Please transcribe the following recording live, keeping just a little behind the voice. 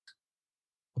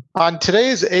On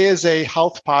today's A is A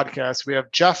Health podcast, we have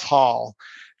Jeff Hall.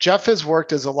 Jeff has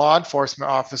worked as a law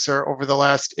enforcement officer over the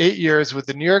last 8 years with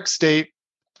the New York State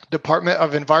Department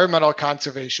of Environmental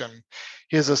Conservation.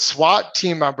 He is a SWAT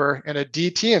team member and a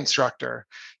DT instructor.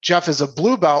 Jeff is a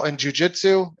blue belt in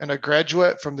jiu-jitsu and a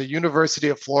graduate from the University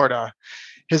of Florida.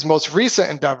 His most recent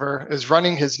endeavor is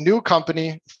running his new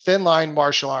company, Thin Line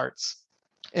Martial Arts,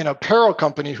 an apparel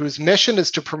company whose mission is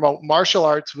to promote martial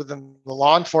arts within the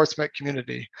law enforcement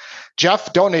community.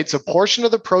 Jeff donates a portion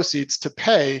of the proceeds to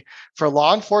pay for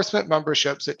law enforcement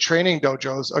memberships at training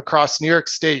dojos across New York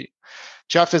State.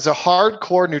 Jeff is a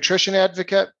hardcore nutrition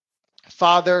advocate,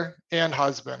 father, and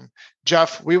husband.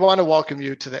 Jeff, we want to welcome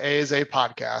you to the A is A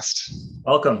podcast.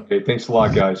 Welcome. Hey, thanks a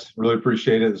lot, guys. Really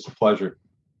appreciate it. It's a pleasure.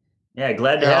 Yeah,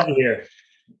 glad to have you here.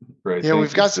 Great. Yeah,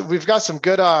 we've got some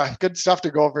good stuff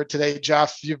to go over today,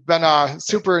 Jeff. You've been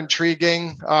super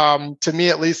intriguing to me,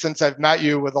 at least since I've met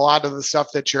you, with a lot of the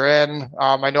stuff that you're in.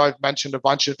 I know I've mentioned a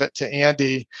bunch of it to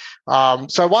Andy. So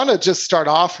I want to just start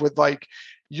off with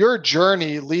your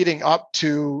journey leading up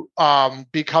to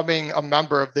becoming a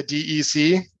member of the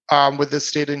DEC with the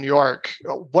state of New York.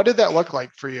 What did that look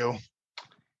like for you?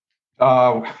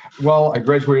 Well,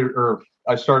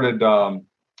 I started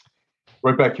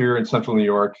right back here in central New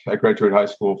York. I graduated high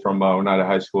school from Oneida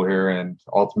High School here, and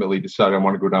ultimately decided I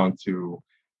want to go down to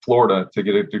Florida to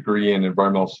get a degree in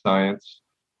environmental science.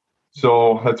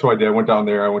 So that's what I did. I went down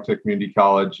there. I went to community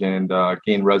college and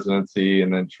gained residency,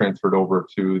 and then transferred over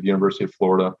to the University of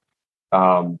Florida.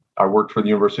 I worked for the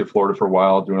University of Florida for a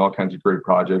while, doing all kinds of great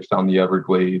projects down the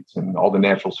Everglades and all the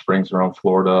natural springs around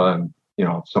Florida, and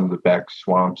some of the back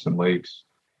swamps and lakes.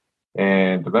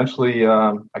 And eventually,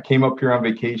 I came up here on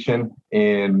vacation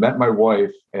and met my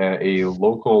wife at a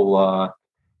local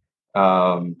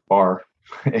bar,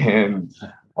 and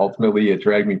ultimately it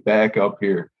dragged me back up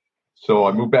here. So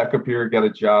I moved back up here, got a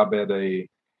job at a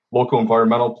local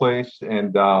environmental place,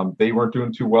 and they weren't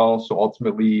doing too well. So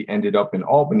ultimately ended up in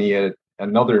Albany at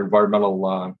another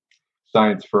environmental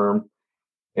science firm.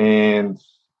 And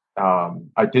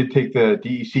I did take the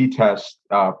DEC test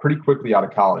pretty quickly out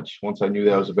of college once I knew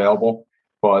that was available.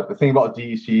 But the thing about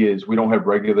DEC is we don't have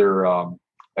regular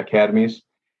academies.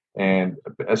 And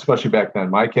especially back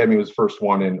then, my academy was the first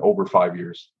one in over 5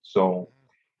 years. So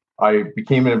I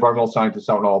became an environmental scientist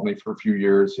out in Albany for a few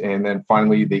years. And then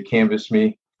finally they canvassed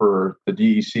me for the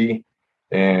DEC.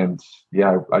 And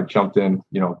yeah, I jumped in,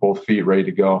 both feet ready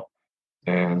to go.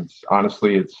 And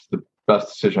honestly, it's the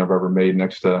best decision I've ever made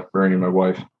next to marrying my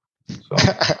wife. So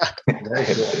that's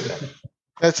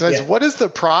nice. Yeah. What is the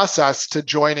process to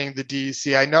joining the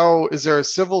DEC? I know, is there a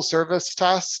civil service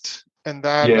test and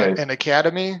then an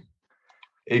academy?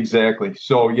 Exactly.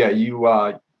 So yeah, you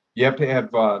have to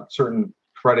have certain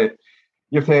credit.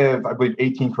 You have to have, I believe,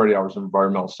 18 credit hours of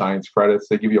environmental science credits.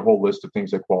 They give you a whole list of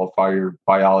things that qualify: your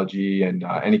biology and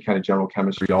any kind of general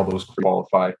chemistry. All those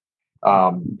qualify.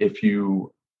 If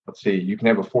you, let's see, you can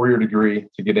have a 4-year degree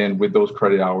to get in with those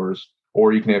credit hours,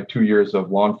 or you can have 2 years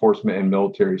of law enforcement and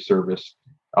military service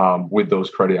with those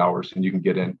credit hours, and you can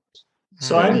get in.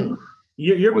 So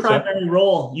your primary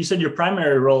role, you said your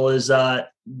primary role is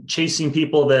chasing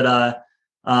people that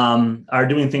are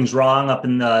doing things wrong up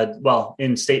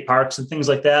in state parks and things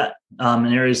like that,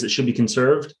 in areas that should be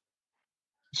conserved.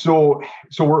 So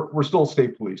we're still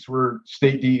state police. We're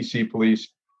state DEC police.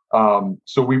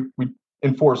 So we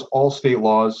enforce all state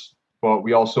laws, but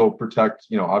we also protect,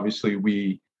 obviously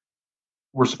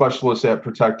we're specialists at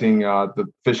protecting the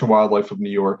fish and wildlife of New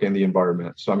York and the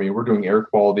environment. So, we're doing air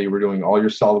quality, we're doing all your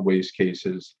solid waste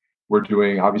cases, we're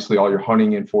doing obviously all your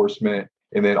hunting enforcement,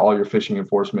 and then all your fishing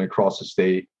enforcement across the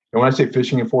state. And when I say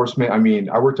fishing enforcement,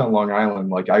 I worked on Long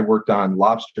Island. I worked on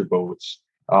lobster boats,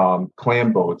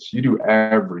 clam boats. You do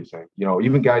everything,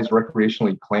 even guys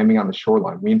recreationally clamming on the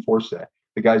shoreline. We enforce that.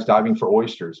 The guys diving for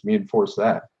oysters, we enforce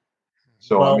that.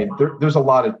 So, there's a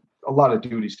lot of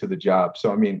duties to the job.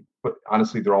 So, but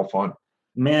honestly, they're all fun.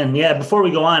 Man, yeah. Before we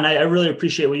go on, I really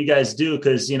appreciate what you guys do,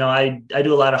 because I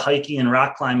do a lot of hiking and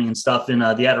rock climbing and stuff in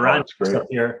the Adirondacks up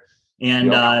here,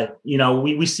 and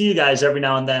we see you guys every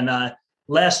now and then.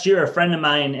 Last year, a friend of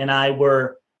mine and I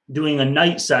were doing a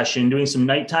night session, doing some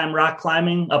nighttime rock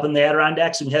climbing up in the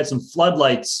Adirondacks, and we had some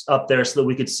floodlights up there so that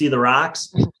we could see the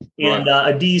rocks. And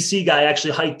a DEC guy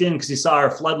actually hiked in because he saw our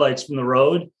floodlights from the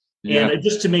road. Yeah. And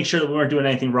just to make sure that we weren't doing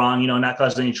anything wrong, not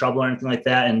causing any trouble or anything like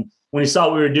that. And when he saw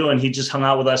what we were doing, he just hung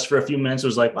out with us for a few minutes. It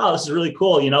was like, wow, this is really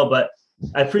cool, but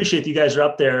I appreciate that you guys are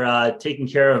up there taking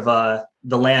care of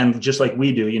the land just like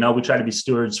we do. We try to be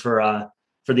stewards for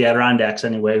the Adirondacks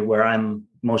anyway, where I'm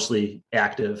mostly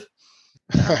active.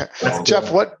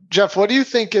 Jeff, what do you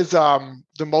think is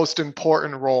the most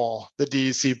important role the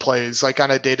DEC plays, like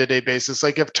on a day-to-day basis?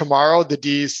 Like if tomorrow the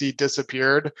DEC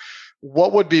disappeared,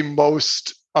 what would be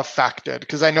most affected?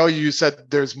 Because I know you said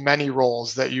there's many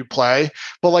roles that you play,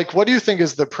 but like what do you think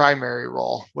is the primary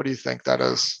role? What do you think that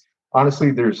is?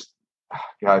 Honestly,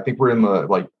 I think we're in the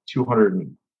like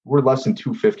 200, we're less than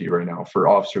 250 right now for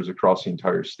officers across the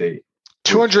entire state.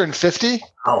 250?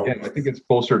 Oh, yeah, I think it's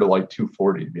closer to like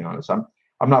 240 to be honest.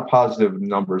 I'm not positive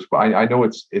numbers, but I know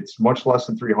it's much less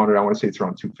than 300. I want to say it's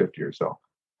around 250 or so.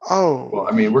 Oh, well,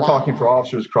 I mean, we're talking for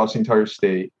officers across the entire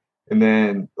state. And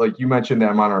then, like you mentioned,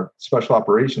 I'm on our special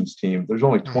operations team. There's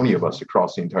only 20 of us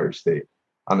across the entire state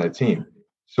on that team.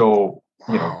 So,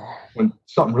 when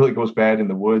something really goes bad in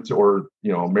the woods or,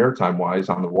 maritime wise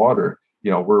on the water,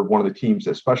 we're one of the teams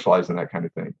that specialize in that kind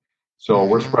of thing. So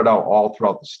we're spread out all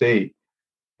throughout the state.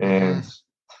 And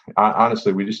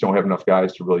honestly, we just don't have enough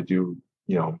guys to really do,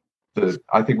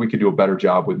 I think we could do a better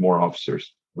job with more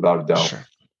officers without a doubt.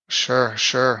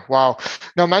 Sure. Wow.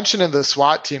 Now, mentioning the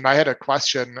SWAT team, I had a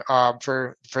question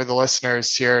for the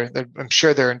listeners here. I'm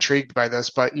sure they're intrigued by this,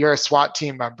 but you're a SWAT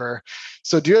team member.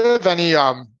 So do you have any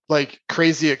like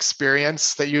crazy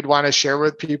experience that you'd want to share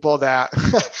with people that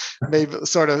maybe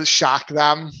sort of shock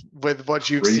them with what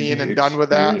you've seen and done with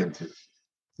that?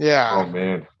 Yeah. Oh,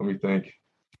 man. Let me think.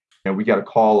 And we got a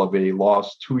call of a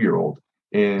lost 2-year-old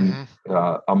in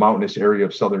a mountainous area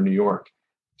of Southern New York.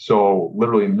 So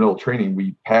literally in the middle of training,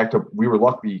 we packed up. We were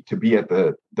lucky to be at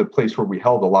the place where we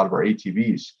held a lot of our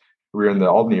ATVs. We were in the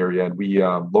Albany area, and we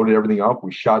loaded everything up.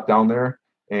 We shot down there,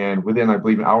 and within, I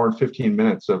believe, an hour and 15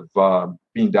 minutes of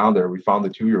being down there, we found the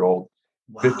 2-year-old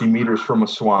 50 meters from a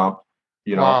swamp,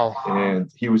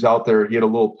 and he was out there. He had a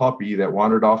little puppy that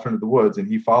wandered off into the woods, and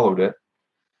he followed it.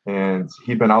 And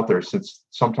he'd been out there since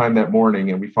sometime that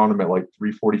morning, and we found him at like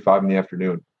 3:45 in the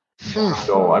afternoon.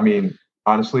 So, I mean,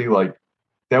 honestly, like,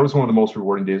 that was one of the most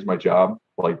rewarding days of my job.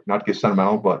 Like, not to get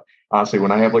sentimental, but honestly,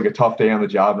 when I have like a tough day on the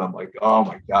job and I'm like, oh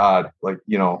my God, like,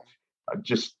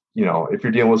 just, if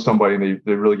you're dealing with somebody and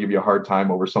they really give you a hard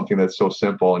time over something that's so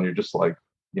simple, and you're just like,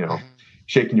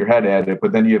 shaking your head at it.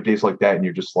 But then you have days like that and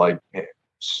you're just like, man,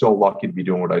 so lucky to be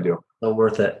doing what I do. So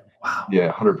worth it. Wow.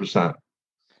 Yeah, 100%.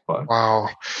 Wow.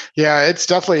 Yeah, it's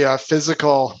definitely a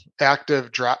physical,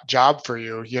 active job for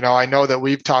you. I know that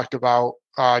we've talked about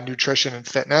nutrition and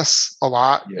fitness a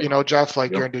lot, Jeff,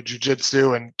 like you're into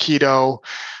jujitsu and keto,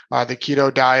 the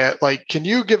keto diet. Like, can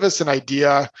you give us an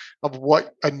idea of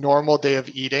what a normal day of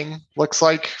eating looks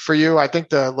like for you? I think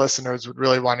the listeners would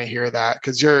really want to hear that,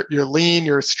 because you're lean,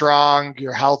 you're strong,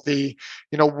 you're healthy.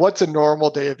 What's a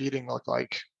normal day of eating look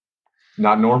like?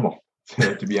 Not normal.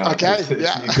 To be honest, okay, it's the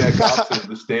exact opposite of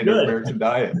the standard American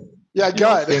diet. Yeah,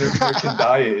 good. Standard American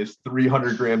diet is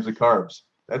 300 grams of carbs.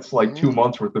 That's like 2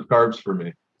 months worth of carbs for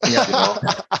me.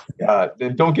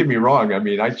 And don't get me wrong. I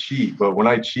mean, I cheat, but when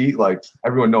I cheat, like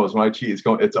everyone knows, when I cheat,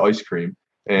 it's ice cream,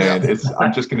 and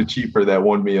I'm just going to cheat for that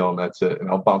one meal, and that's it. And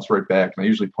I'll bounce right back. And I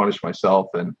usually punish myself,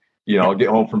 and I'll get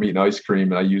home from eating ice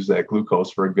cream, and I use that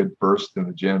glucose for a good burst in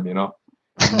the gym.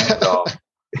 So,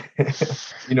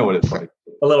 you know what it's like.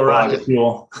 A little rocket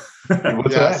fuel.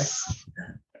 What's that?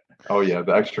 Oh yeah,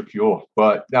 the extra fuel.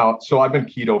 But now, so I've been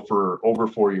keto for over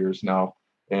 4 years now.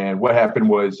 And what happened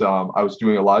was I was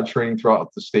doing a lot of training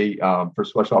throughout the state for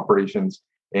special operations,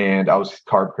 and I was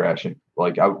carb crashing.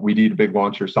 Like we'd eat a big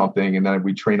lunch or something, and then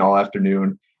we'd train all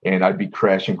afternoon, and I'd be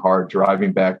crashing hard,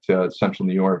 driving back to central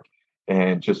New York,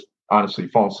 and just honestly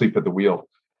falling asleep at the wheel.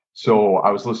 So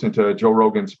I was listening to Joe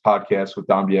Rogan's podcast with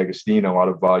Don D'Agostino out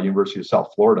of University of South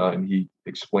Florida, and he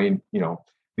explained,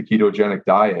 the ketogenic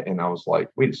diet. And I was like,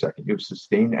 wait a second, you have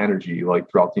sustained energy like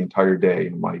throughout the entire day.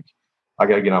 And I'm like, I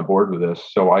got to get on board with this.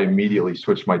 So I immediately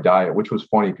switched my diet, which was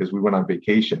funny because we went on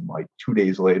vacation like 2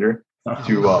 days later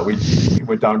to, we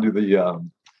went down to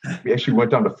we actually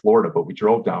went down to Florida, but we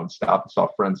drove down, stopped and saw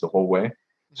friends the whole way.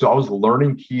 So I was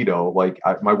learning keto. Like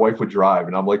my wife would drive,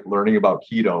 and I'm like learning about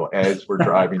keto as we're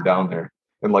driving down there,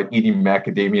 and like eating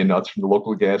macadamia nuts from the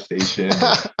local gas station,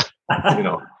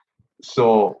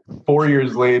 So 4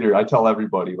 years later, I tell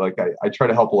everybody, like I try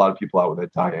to help a lot of people out with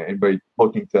that diet. Anybody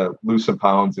looking to lose some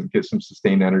pounds and get some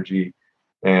sustained energy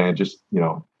and just,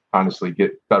 honestly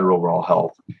get better overall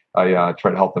health. I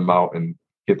try to help them out and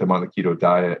get them on the keto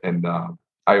diet. And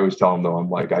I always tell them, though, I'm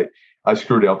like, I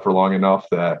screwed it up for long enough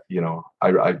that,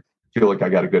 I feel like I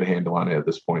got a good handle on it at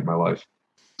this point in my life.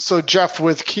 So Jeff,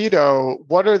 with keto,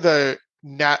 what are the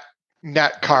net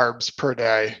carbs per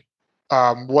day?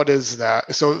 What is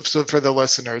that? So for the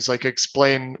listeners, like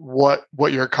explain what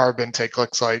your carb intake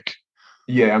looks like.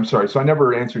 Yeah, I'm sorry. So I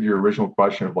never answered your original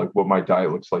question of like what my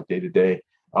diet looks like day to day.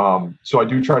 So I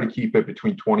do try to keep it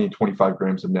between 20 and 25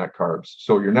 grams of net carbs.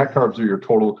 So your net carbs are your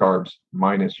total carbs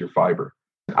minus your fiber.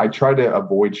 I try to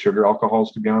avoid sugar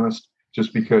alcohols, to be honest,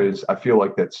 just because I feel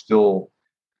like it's still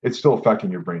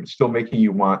affecting your brain. It's still making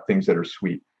you want things that are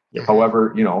sweet. Yeah.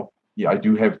 However, yeah, I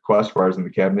do have Quest bars in the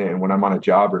cabinet, and when I'm on a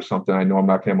job or something, I know I'm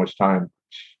not going to have much time.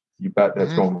 You bet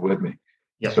that's going with me.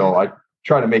 Yeah. So I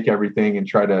try to make everything and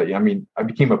I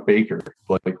became a baker.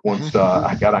 Like once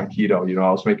I got on keto,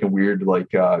 I was making weird,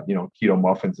 keto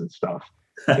muffins and stuff.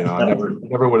 I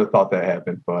never would have thought that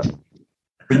happened, but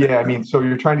yeah, so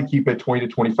you're trying to keep it 20 to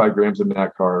 25 grams of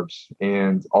net carbs,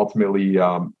 and ultimately,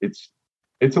 it's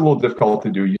a little difficult to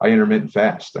do. I intermittent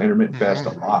fast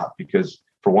a lot because,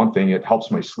 for one thing, it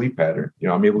helps my sleep pattern.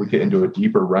 I'm able to get into a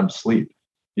deeper REM sleep,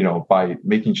 by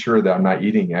making sure that I'm not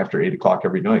eating after 8 o'clock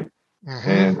every night.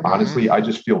 And honestly, I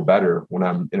just feel better when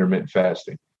I'm intermittent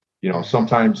fasting.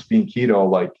 Sometimes being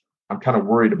keto, I'm kind of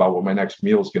worried about what my next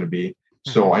meal is going to be.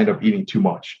 So I end up eating too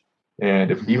much.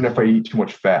 And even if I eat too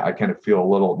much fat, I kind of feel a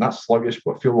little, not sluggish,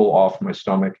 but feel a little off in my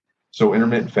stomach. So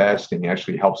intermittent fasting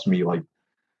actually helps me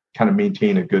kind of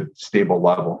maintain a good stable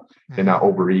level and not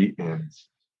overeat. And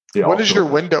what's your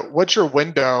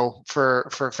window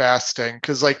for fasting?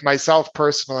 Because myself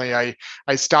personally, I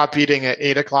stopped eating at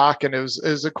 8 o'clock, and it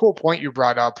was a cool point you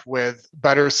brought up with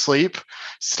better sleep,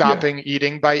 stopping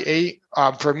eating by 8.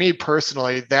 For me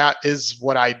personally, that is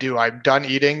what I do. I'm done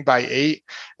eating by 8,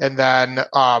 and then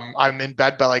I'm in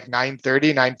bed by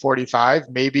 9:30, 9:45,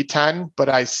 maybe 10, but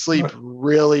I sleep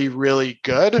really, really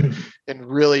good and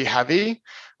really heavy.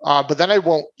 But then I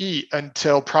won't eat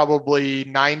until probably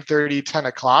 9:30, 10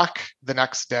 o'clock the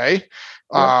next day.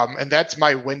 And that's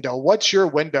my window. What's your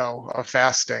window of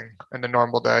fasting in a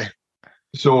normal day?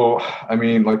 So,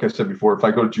 like I said before, if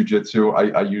I go to jiu-jitsu,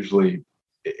 I usually,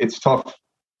 it's tough.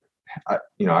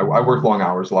 I work long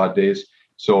hours a lot of days.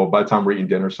 So by the time we're eating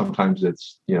dinner, sometimes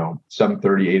it's,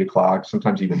 7:30, 8 o'clock,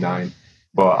 sometimes even 9.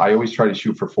 But I always try to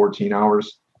shoot for 14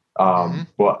 hours.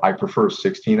 But I prefer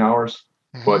 16 hours.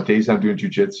 But days I'm doing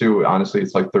jiu-jitsu, honestly,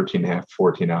 it's 13 and a half,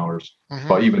 14 hours.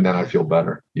 But even then I feel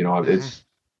better. It's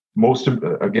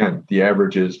the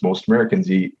average is most Americans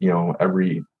eat,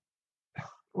 every,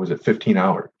 15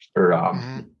 hours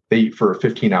or they eat for a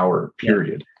 15-hour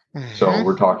period. So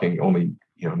we're talking only,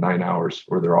 9 hours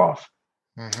where they're off.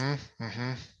 How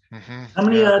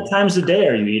many times a day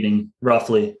are you eating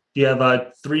roughly? Do you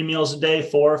have 3 meals a day,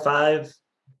 4 or 5,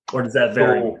 or does that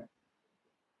vary? So,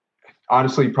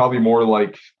 honestly, probably more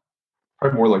like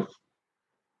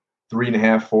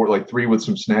 3.5, 4, 3 with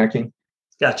some snacking.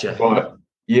 Gotcha. But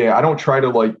yeah, I don't try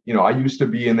to I used to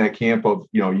be in that camp of,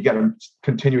 you got to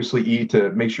continuously eat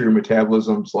to make sure your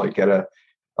metabolism's at a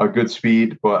good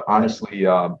speed. But honestly,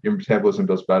 your metabolism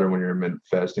does better when you're intermittent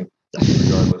fasting,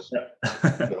 regardless.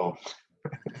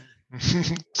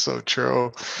 So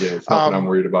true. Yeah, it's nothing I'm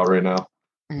worried about right now.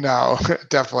 No,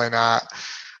 definitely not.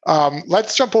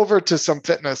 Let's jump over to some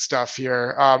fitness stuff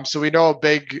here. So we know a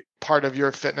big part of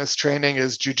your fitness training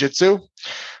is jiu-jitsu.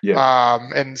 Yeah.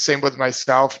 And same with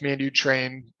myself. Me and you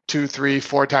train 2, 3,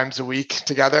 4 times a week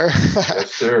together.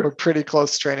 Yes, sir. We're pretty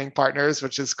close training partners,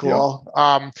 which is cool.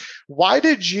 Yep. Why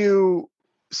did you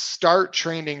start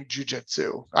training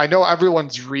jiu-jitsu? I know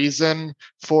everyone's reason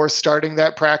for starting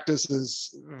that practice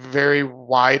is very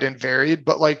wide and varied,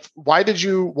 but why did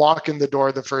you walk in the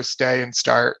door the first day and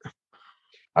start?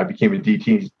 I became a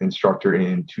DT instructor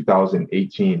in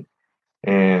 2018,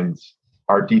 and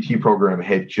our DT program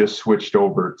had just switched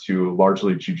over to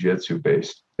largely jiu-jitsu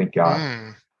based. Thank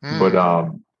God. But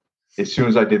as soon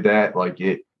as I did that,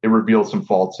 it revealed some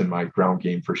faults in my ground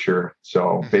game for sure.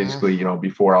 So basically,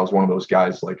 before I was one of those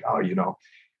guys the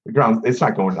ground, it's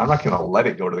not going, I'm not going to let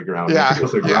it go to the ground. Yeah. If it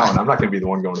goes to the ground, I'm not going to be the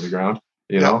one going to the ground,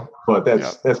 but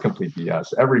that's complete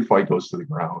BS. Every fight goes to the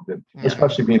ground. And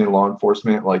especially being in law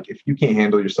enforcement, if you can't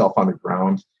handle yourself on the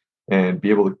ground and be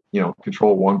able to,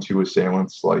 control 1, 2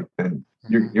 assailants, then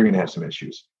you're going to have some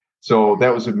issues. So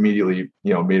that was immediately,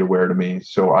 made aware to me.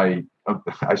 So I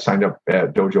signed up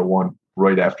at Dojo 1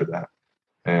 right after that.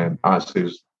 And honestly, it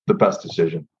was the best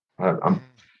decision. I'm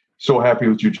so happy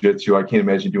with jiu-jitsu. I can't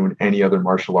imagine doing any other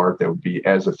martial art that would be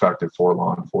as effective for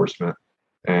law enforcement.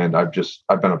 And I've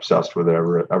been obsessed with it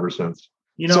ever since.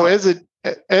 So as a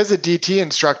DT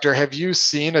instructor, have you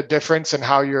seen a difference in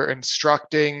how you're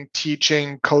instructing,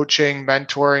 teaching, coaching,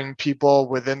 mentoring people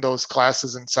within those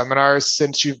classes and seminars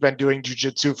since you've been doing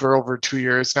jiu-jitsu for over 2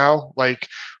 years now?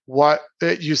 What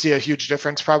you see a huge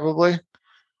difference probably?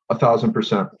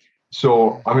 1,000%.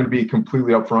 So I'm going to be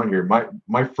completely upfront here.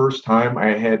 My first time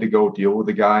I had to go deal with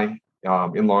a guy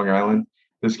in Long Island.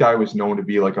 This guy was known to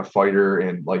be a fighter,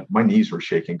 and my knees were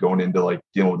shaking going into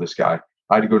dealing with this guy.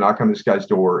 I had to go knock on this guy's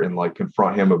door and like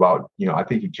confront him about, I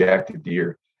think he jacked a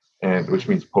deer, and which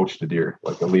means poached a deer,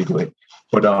 like illegally.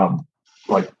 But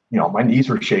my knees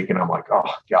were shaking. I'm like,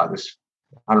 oh God,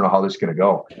 I don't know how this is going to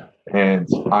go. And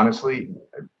honestly,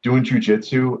 doing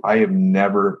jujitsu, I have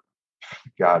never,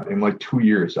 God, in like 2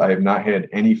 years, I have not had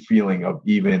any feeling of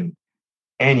even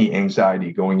any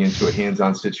anxiety going into a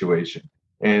hands-on situation.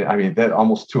 And I mean, that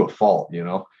almost to a fault,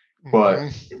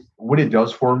 but what it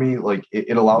does for me, like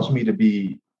it allows me to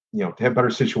be, to have better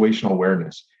situational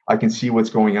awareness. I can see what's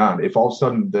going on. If all of a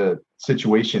sudden the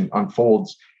situation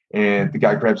unfolds and the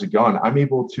guy grabs a gun, I'm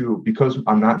able to, because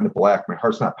I'm not in the black, my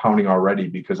heart's not pounding already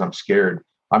because I'm scared.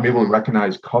 I'm able to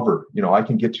recognize cover. I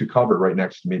can get to cover right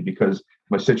next to me because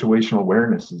my situational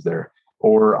awareness is there.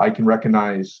 Or I can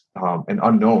recognize an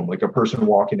unknown, like a person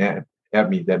walking at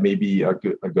me that may be a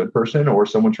good person or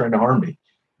someone trying to harm me.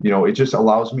 It just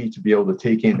allows me to be able to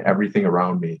take in everything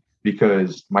around me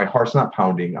because my heart's not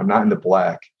pounding. I'm not in the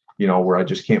black, where I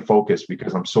just can't focus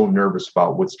because I'm so nervous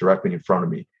about what's directly in front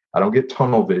of me. I don't get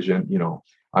tunnel vision.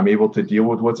 I'm able to deal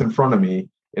with what's in front of me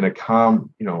in a calm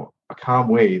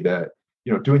way that,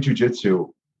 doing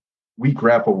jujitsu, we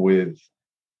grapple with,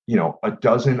 a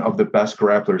dozen of the best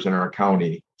grapplers in our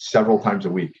county several times a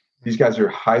week. These guys are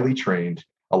highly trained.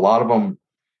 A lot of them,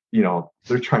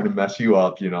 they're trying to mess you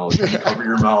up, trying to cover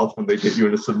your mouth when they get you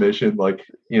in a submission. Like,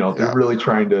 they're really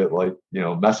trying to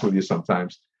mess with you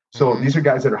sometimes. So these are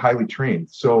guys that are highly trained.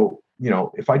 So,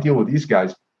 if I deal with these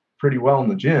guys pretty well in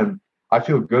the gym, I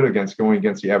feel good against going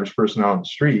against the average person out on the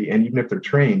street. And even if they're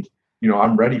trained,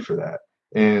 I'm ready for that.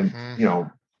 And,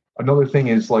 another thing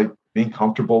is like being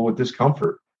comfortable with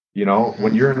discomfort.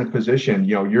 When you're in a position,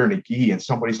 you're in a gi and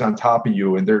somebody's on top of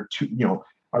you and they're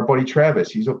our buddy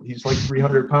Travis, he's like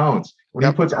 300 pounds. When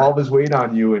he puts all of his weight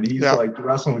on you and he's like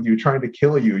wrestling with you, trying to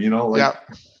kill you,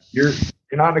 you're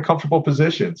not in a comfortable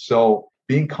position. So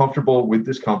being comfortable with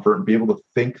discomfort and be able to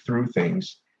think through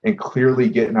things and clearly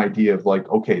get an idea of like,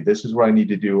 okay, this is what I need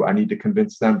to do. I need to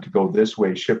convince them to go this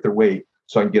way, shift their weight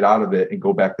so I can get out of it and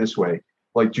go back this way.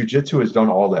 Like jujitsu has done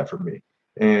all that for me.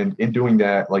 And in doing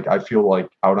that, like I feel like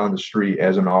out on the street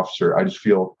as an officer, I just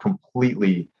feel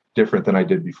completely different than I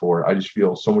did before. I just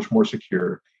feel so much more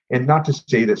secure. And not to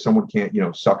say that someone can't,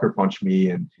 sucker punch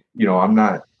me and, I'm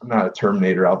not a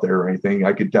Terminator out there or anything.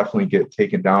 I could definitely get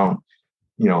taken down,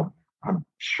 I'm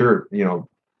sure,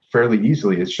 fairly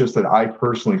easily. It's just that I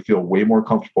personally feel way more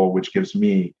comfortable, which gives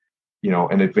me,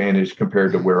 an advantage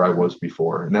compared to where I was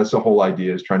before. And that's the whole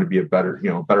idea, is trying to be a better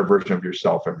version of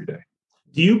yourself every day.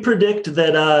 Do you predict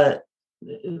that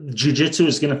jiu-jitsu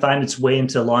is going to find its way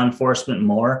into law enforcement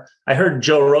more? I heard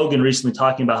Joe Rogan recently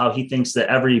talking about how he thinks that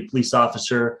every police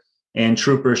officer and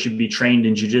trooper should be trained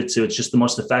in jiu-jitsu. It's just the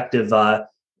most effective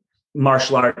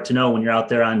martial art to know when you're out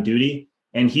there on duty.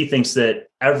 And he thinks that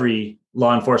every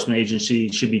law enforcement agency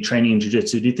should be training in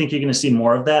jiu-jitsu. Do you think you're going to see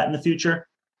more of that in the future?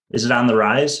 Is it on the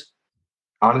rise?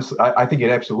 Honestly, I think it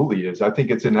absolutely is. I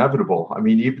think it's inevitable. I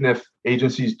mean, even if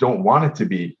agencies don't want it to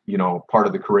be, part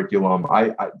of the curriculum,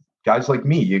 I guys like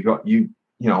me,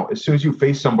 as soon as you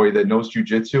face somebody that knows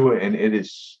jujitsu, and it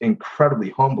is incredibly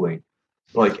humbling.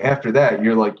 Like after that,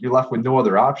 you're left with no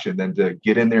other option than to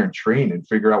get in there and train and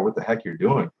figure out what the heck you're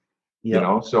doing.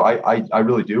 Yep. So I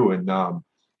really do. And,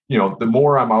 the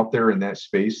more I'm out there in that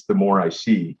space, the more I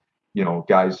see,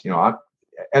 guys,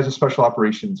 as a special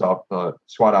operations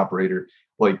SWAT operator,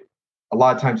 like a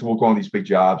lot of times we'll go on these big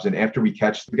jobs, and after we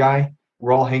catch the guy,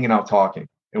 we're all hanging out talking,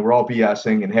 and we're all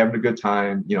BSing and having a good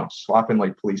time, swapping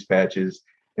like police patches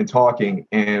and talking.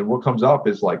 And what comes up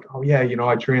is like, oh yeah,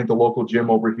 I train at the local gym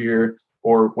over here.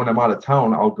 Or when I'm out of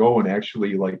town, I'll go and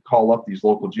actually like call up these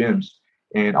local gyms,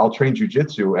 and I'll train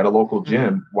jujitsu at a local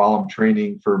gym while I'm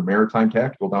training for Maritime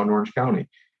Tactical down in Orange County.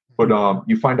 But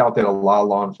you find out that a lot of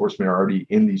law enforcement are already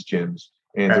in these gyms,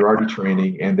 and they're already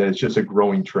training, and that it's just a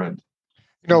growing trend.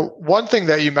 One thing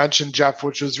that you mentioned, Jeff,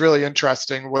 which was really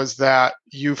interesting, was that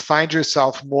you find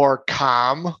yourself more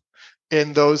calm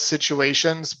in those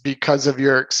situations because of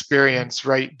your experience,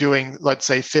 right? Doing, let's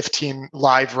say, 15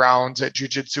 live rounds at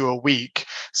jiu-jitsu a week.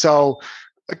 So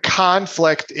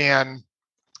conflict and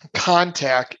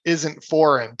contact isn't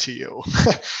foreign to you.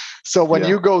 So when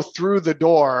you go through the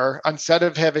door, instead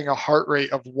of having a heart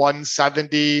rate of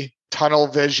 170, tunnel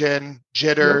vision,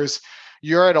 jitters,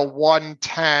 you're at a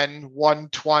 110,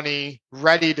 120,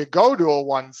 ready to go to a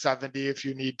 170 if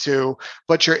you need to,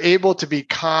 but you're able to be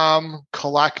calm,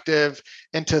 collective,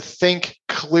 and to think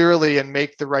clearly and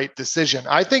make the right decision.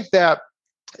 I think that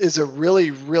is a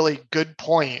really, really good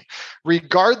point.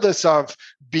 Regardless of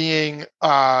being,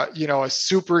 a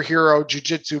superhero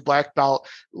jiu-jitsu black belt,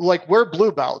 like we're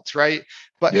blue belts, right?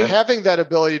 But having that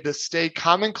ability to stay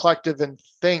calm and collective and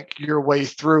think your way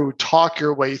through, talk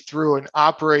your way through, and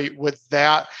operate with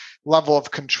that level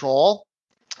of control,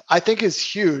 I think is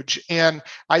huge. And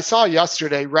I saw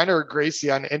yesterday, Renner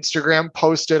Gracie on Instagram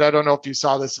posted, I don't know if you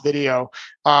saw this video.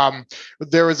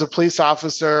 There was a police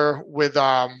officer with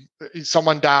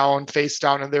someone down, face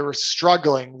down, and they were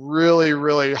struggling really,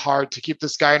 really hard to keep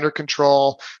this guy under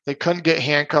control. They couldn't get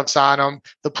handcuffs on him.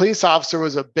 The police officer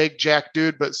was a big jack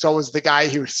dude, but so was the guy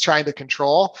he was trying to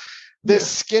control. This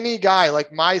skinny guy,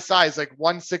 like my size, like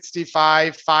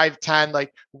 165, 5'10",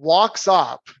 like walks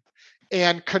up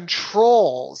and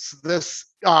controls this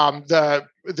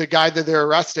the guy that they're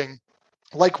arresting,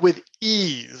 like with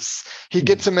ease. He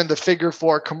gets him in the figure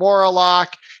 4 Kimura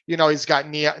lock. He's got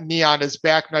knee on his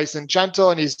back, nice and gentle,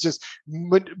 and he's just.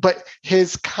 But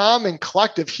his calm and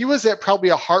collective. He was at probably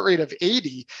a heart rate of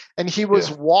 80, and he was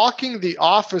walking the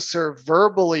officer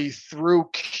verbally through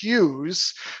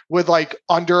cues with like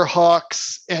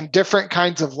underhooks and different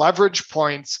kinds of leverage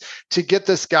points to get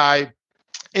this guy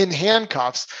in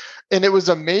handcuffs. And it was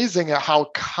amazing at how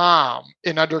calm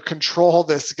and under control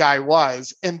this guy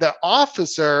was. And the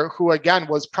officer, who again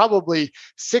was probably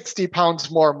 60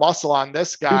 pounds more muscle on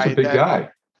this guy. He's a big guy.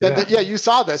 You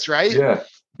saw this, right? Yeah.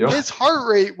 Yep. His heart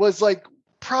rate was like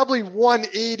probably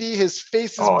 180. His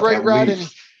face is bright red,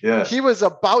 and he was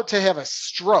about to have a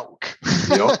stroke.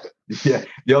 Yep. Yeah.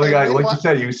 The other guy, like you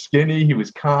said, he was skinny, he was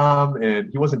calm, and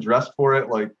he wasn't dressed for it.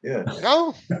 Like,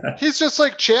 he's just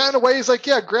like chatting away. He's like,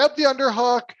 grab the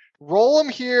underhook, roll him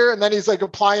here, and then he's like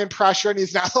applying pressure, and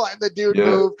he's not letting the dude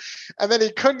move. And then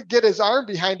he couldn't get his arm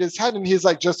behind his head, and he's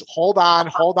like, just hold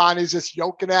on. He's just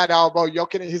yoking that elbow,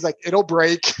 yoking it. He's like, it'll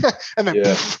break, and then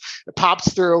it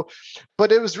pops through.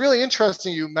 But it was really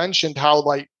interesting. You mentioned how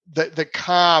like the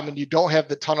calm, and you don't have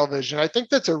the tunnel vision. I think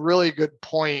that's a really good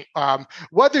point.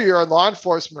 Whether you're in law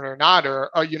enforcement or not, or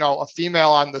a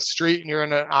female on the street and you're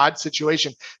in an odd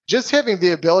situation, just having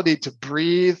the ability to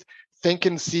breathe, think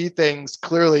and see things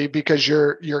clearly because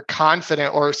you're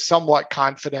confident or somewhat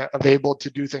confident of able to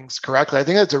do things correctly. I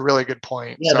think that's a really good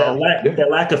point. Yeah, that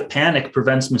lack of panic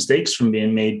prevents mistakes from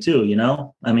being made too,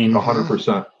 I mean,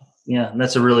 100%. Yeah,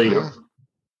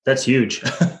 that's huge.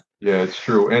 Yeah, it's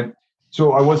true. And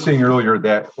so I was saying earlier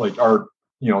that like our,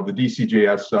 the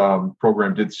DCJS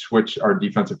program did switch our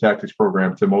defensive tactics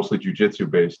program to mostly jiu-jitsu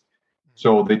based.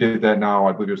 So they did that now,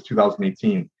 I believe it was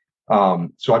 2018.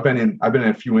 So I've been in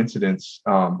a few incidents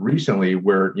recently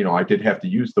where, I did have to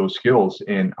use those skills.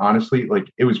 And honestly,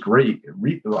 like it was great.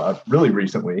 Really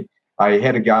recently, I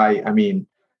had a guy,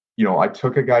 I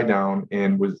took a guy down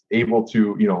and was able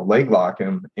to, leg lock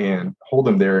him and hold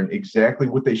him there and exactly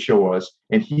what they show us.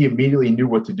 And he immediately knew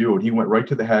what to do. And he went right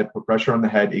to the head, put pressure on the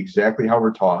head, exactly how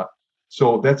we're taught.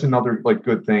 So that's another like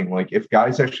good thing. Like if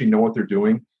guys actually know what they're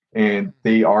doing, and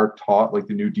they are taught like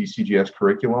the new DCGS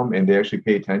curriculum and they actually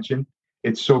pay attention,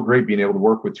 it's so great being able to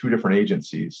work with 2 different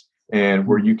agencies and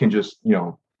where you can just,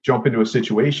 jump into a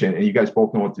situation and you guys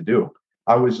both know what to do.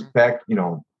 I was back,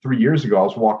 3 years ago, I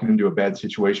was walking into a bad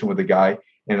situation with a guy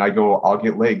and I go, I'll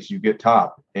get legs, you get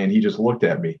top. And he just looked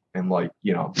at me and like,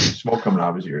 smoke coming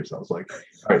out of his ears. I was like,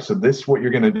 all right, so this is what you're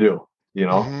going to do.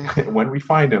 When we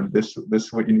find him, this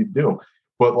is what you need to do.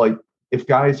 But like, if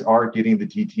guys are getting the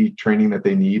DT training that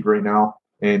they need right now,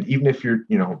 and even if you're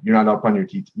not up on your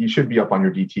DT, you should be up on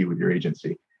your DT with your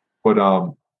agency. But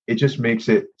it just makes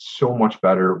it so much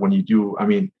better when you do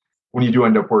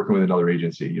end up working with another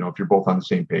agency, if you're both on the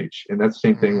same page. And that's the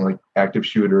same thing like active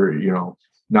shooter,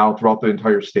 now throughout the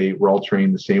entire state, we're all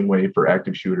trained the same way for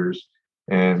active shooters.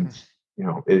 And,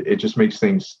 it just makes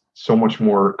things so much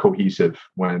more cohesive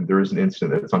when there is an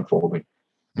incident that's unfolding.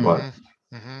 But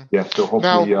so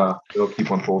hopefully it'll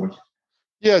keep unfolding.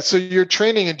 Yeah, so your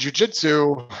training in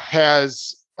jiu-jitsu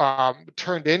has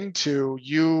turned into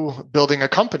you building a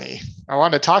company. I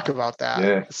want to talk about that.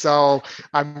 Yeah. So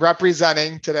I'm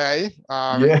representing today.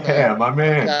 My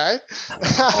man. Okay.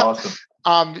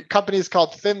 Awesome. Company is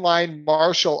called Thin Line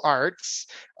Martial Arts.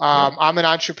 I'm an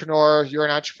entrepreneur. You're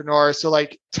an entrepreneur. So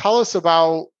like, tell us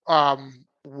about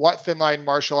what Thin Line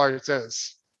Martial Arts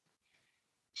is.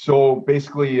 So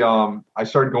basically, I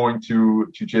started going to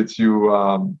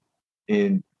jiu-jitsu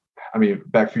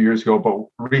back a few years ago,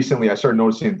 but recently I started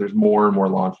noticing there's more and more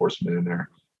law enforcement in there.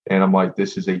 And I'm like,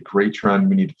 this is a great trend.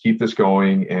 We need to keep this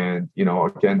going. And,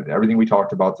 again, everything we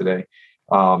talked about today,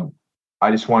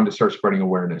 I just wanted to start spreading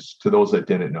awareness to those that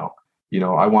didn't know.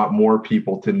 I want more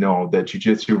people to know that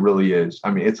jiu-jitsu really is.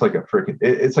 It's like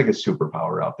it's like a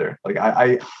superpower out there. Like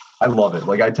I love it.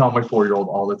 Like I tell my 4-year-old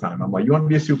all the time, I'm like, you want to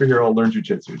be a superhero, learn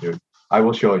jujitsu, dude. I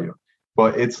will show you.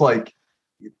 But it's like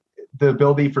the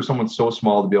ability for someone so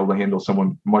small to be able to handle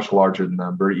someone much larger than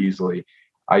them very easily.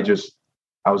 I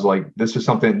was like, this is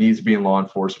something that needs to be in law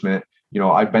enforcement.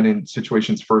 I've been in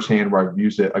situations firsthand where I've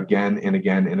used it again and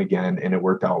again and again, and it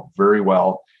worked out very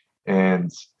well.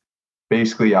 And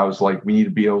basically I was like, we need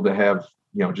to be able to have,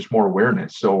 just more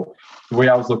awareness. So the way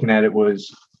I was looking at it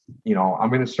was, I'm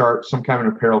going to start some kind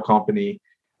of apparel company.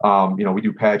 We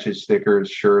do patches,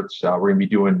 stickers, shirts. We're going to be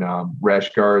doing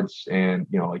rash guards and,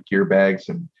 like gear bags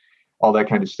and all that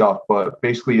kind of stuff. But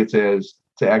basically it's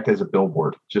to act as a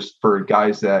billboard just for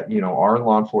guys that, are in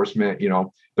law enforcement,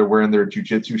 they're wearing their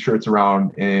jujitsu shirts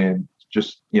around and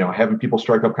just, having people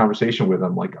strike up conversation with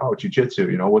them like, oh,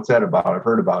 jujitsu, what's that about? I've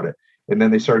heard about it. And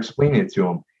then they start explaining it to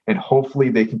them. And hopefully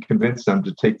they can convince them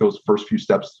to take those first few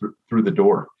steps through the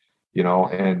door,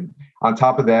 and on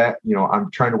top of that,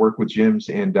 I'm trying to work with gyms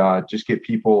and just get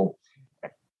them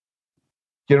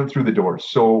through the door.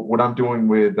 So what I'm doing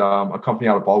with a company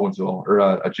out of Baldwinsville or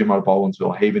a gym out of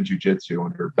Baldwinsville, Haven Jiu-Jitsu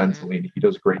under Ben Tellini, he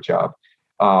does a great job.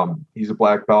 He's a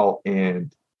black belt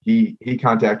and he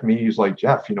contacted me. He's like,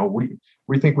 Jeff, what do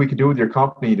you think we could do with your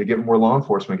company to get more law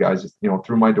enforcement guys,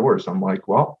 through my doors? I'm like,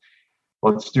 well,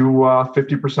 let's do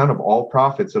 50% of all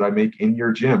profits that I make in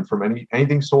your gym from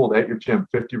anything sold at your gym.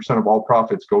 50% of all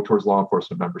profits go towards law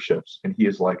enforcement memberships. And he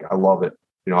is like, I love it.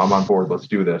 I'm on board. Let's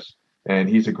do this. And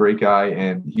he's a great guy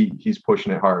and he's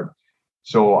pushing it hard.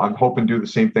 So I'm hoping to do the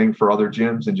same thing for other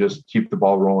gyms and just keep the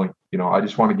ball rolling. I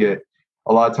just want to get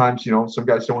a lot of times, some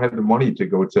guys don't have the money to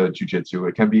go to jiu-jitsu.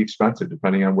 It can be expensive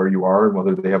depending on where you are and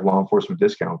whether they have law enforcement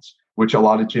discounts, which a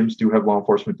lot of gyms do have law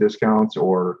enforcement discounts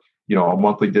or, a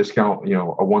monthly discount,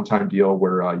 a one-time deal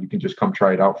where you can just come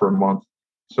try it out for a month.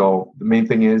 So the main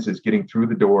thing is getting through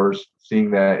the doors, seeing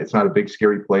that it's not a big,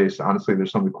 scary place. Honestly,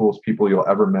 there's some of the coolest people you'll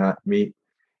ever meet,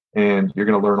 and you're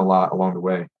going to learn a lot along the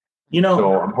way.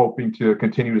 So I'm hoping to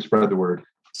continue to spread the word.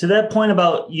 To that point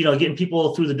about, getting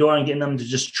people through the door and getting them to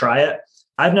just try it.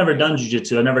 I've never done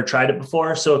jiu-jitsu. I've never tried it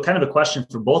before. So kind of a question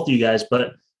for both of you guys,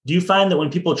 but do you find that when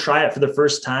people try it for the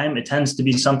first time, it tends to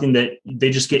be something that they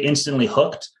just get instantly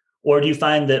hooked? Or do you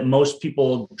find that most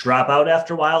people drop out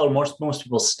after a while, or most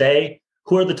people stay?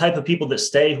 Who are the type of people that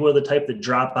stay? Who are the type that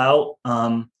drop out?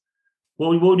 What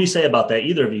would you say about that?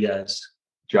 Either of you guys?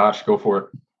 Josh, go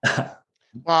for it.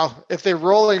 Well, if they're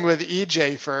rolling with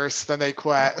EJ first, then they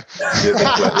quit. Yeah, they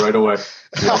quit right away.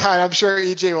 Yeah. I'm sure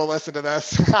EJ will listen to this.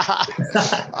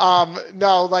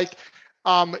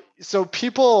 So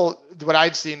people, what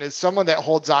I've seen is someone that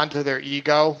holds on to their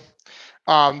ego,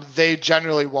 they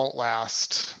generally won't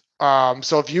last.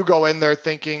 So if you go in there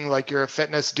thinking like you're a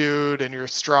fitness dude and you're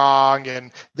strong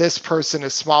and this person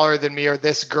is smaller than me or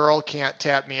this girl can't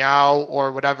tap me out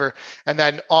or whatever, and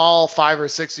then all 5 or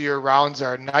 6 of your rounds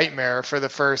are a nightmare for the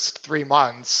first 3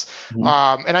 months.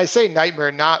 Mm-hmm. And I say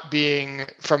nightmare not being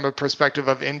from a perspective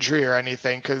of injury or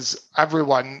anything, because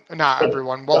not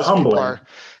everyone, most people are.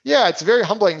 Yeah, it's very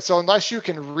humbling. So unless you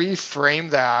can reframe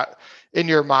that in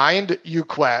your mind, you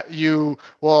quit. You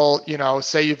will,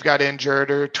 say you've got injured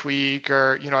or tweak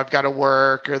or, I've got to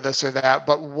work or this or that.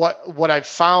 But what I've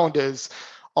found is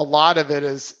a lot of it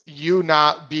is you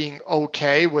not being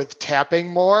okay with tapping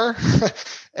more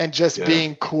and just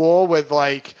being cool with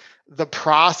like the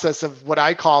process of what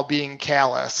I call being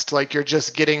calloused. Like you're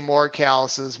just getting more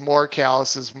calluses. And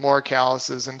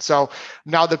so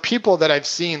now the people that I've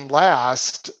seen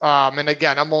last, and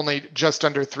again, I'm only just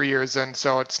under 3 years in,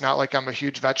 so it's not like I'm a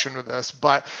huge veteran with this,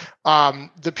 but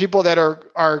the people that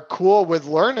are cool with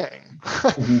learning,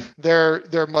 mm-hmm.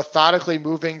 they're methodically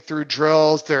moving through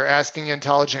drills. They're asking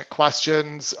intelligent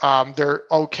questions. They're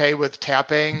okay with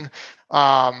tapping.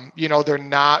 They're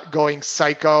not going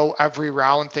psycho every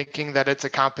round thinking that it's a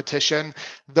competition.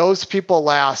 Those people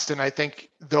last. And I think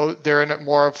they're in it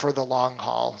more for the long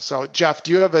haul. So Jeff,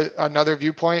 do you have another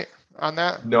viewpoint on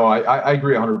that? No, I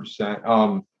agree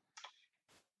 100%.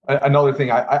 Another thing,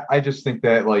 I just think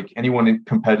that like anyone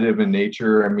competitive in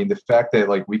nature, I mean, the fact that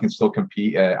like we can still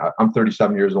compete I'm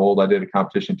 37 years old. I did a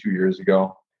competition 2 years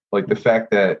ago. Like the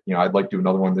fact that, I'd like to do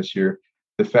another one this year.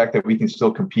 The fact that we can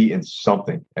still compete in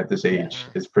something at this age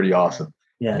is pretty awesome.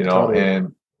 Yeah, totally.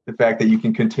 And the fact that you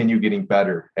can continue getting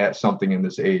better at something in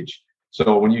this age.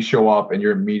 So when you show up and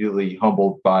you're immediately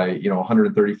humbled by,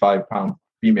 135-pound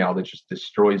female that just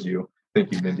destroys you.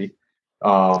 Thank you, Mindy.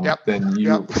 Then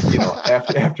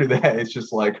after that, it's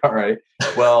just like, all right,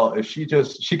 well, if she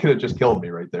could have just killed me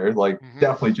right there. Like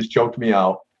definitely just choked me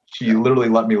out. She literally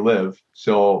let me live.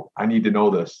 So I need to know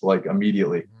this like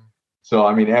immediately. So,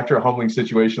 I mean, after a humbling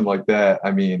situation like that,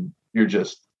 I mean, you're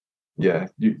just yeah,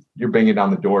 you're banging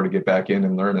down the door to get back in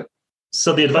and learn it.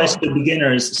 So the advice to the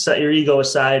beginner is set your ego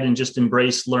aside and just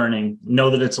embrace learning. Know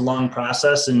that it's a long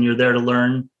process and you're there to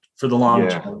learn for the long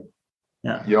term.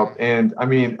 Yeah. Yep. And I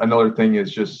mean, another thing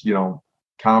is just,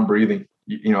 calm breathing.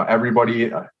 Everybody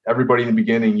in the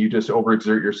beginning, you just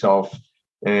overexert yourself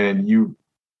and you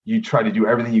try to do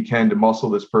everything you can to muscle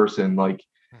this person. Like,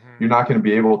 you're not going to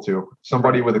be able to.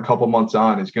 Somebody with a couple months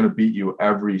on is going to beat you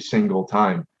every single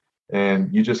time.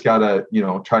 And you just got to,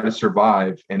 try to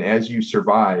survive. And as you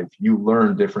survive, you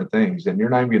learn different things. And you're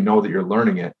not even going to know that you're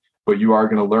learning it, but you are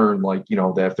going to learn, like,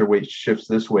 that if their weight shifts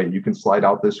this way, you can slide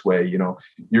out this way.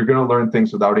 You're going to learn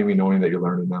things without even knowing that you're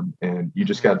learning them. And you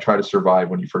just got to try to survive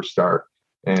when you first start.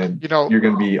 And you're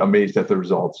going to be amazed at the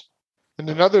results. And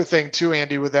another thing too,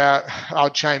 Andy, with that, I'll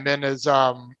chime in, is,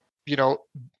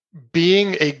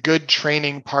 being a good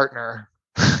training partner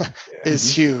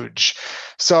is huge.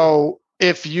 So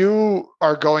if you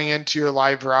are going into your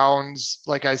live rounds,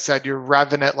 like I said, you're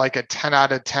revving it like a 10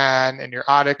 out of 10 and you're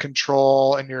out of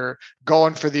control and you're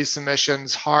going for these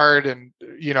submissions hard and,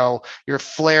 you're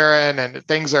flaring and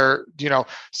things are,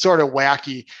 sort of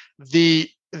wacky.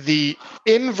 The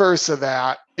inverse of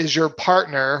that is your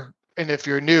partner. And if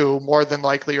you're new, more than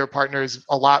likely your partner is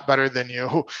a lot better than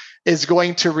you, is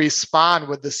going to respond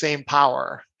with the same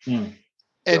power.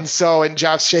 And so, and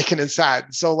Jeff's shaking his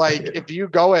head. So like, if you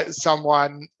go at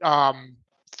someone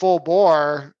full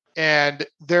bore and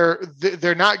they're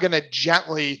not going to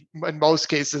gently, in most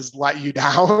cases, let you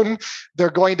down, they're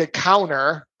going to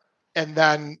counter. And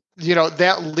then,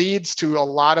 that leads to a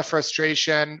lot of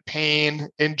frustration, pain,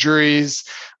 injuries.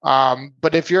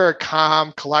 But if you're a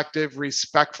calm, collective,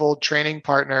 respectful training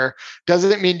partner,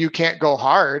 doesn't mean you can't go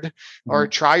hard or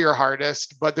try your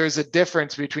hardest. But there's a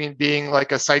difference between being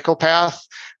like a psychopath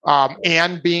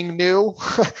and being new.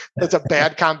 That's a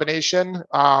bad combination.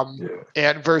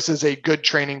 And versus a good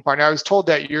training partner. I was told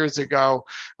that years ago.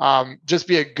 Just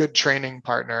be a good training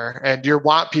partner, and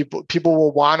people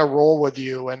will want to roll with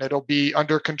you, and it'll be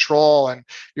under control, and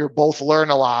you'll both learn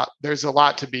a lot. There's a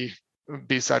lot to be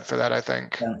said for that, I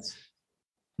think. Yes.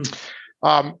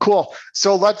 Cool.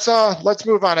 So let's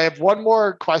move on. I have one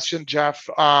more question, Jeff,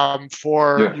 about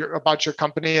your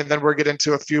company, and then we'll get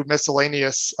into a few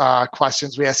miscellaneous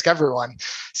questions we ask everyone.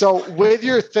 So with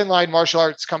your Thin Line Martial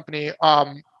Arts company,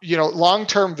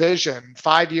 long-term vision,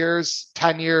 5 years,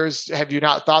 10 years, have you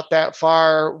not thought that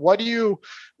far? What do you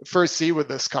foresee with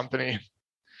this company?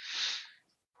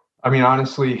 I mean,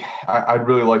 honestly, I'd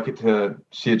really like it to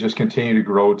see it just continue to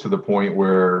grow to the point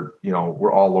where,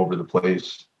 we're all over the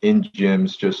place in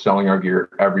gyms, just selling our gear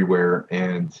everywhere.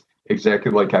 And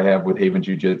exactly like I have with Haven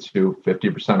Jiu-Jitsu,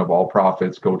 50% of all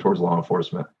profits go towards law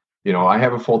enforcement. I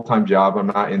have a full-time job. I'm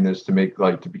not in this to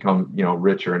become,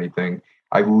 rich or anything.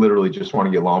 I literally just want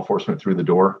to get law enforcement through the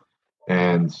door.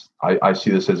 And I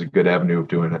see this as a good avenue of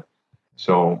doing it.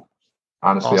 So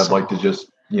honestly, awesome. I'd like to just,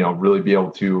 really be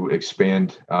able to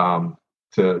expand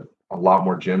to a lot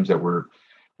more gyms that we're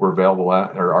available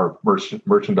at, or our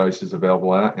merchandise is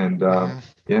available at, and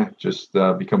just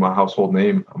become a household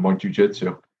name among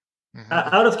jiu-jitsu.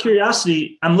 Out of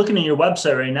curiosity, I'm looking at your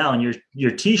website right now, and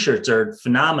your t-shirts are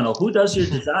phenomenal. Who does your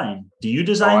design? Do you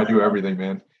design? I do everything,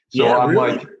 man. So I'm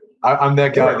really? I'm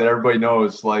that guy that everybody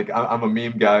knows. Like, I'm a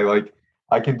meme guy. Like,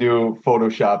 I can do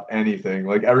Photoshop anything.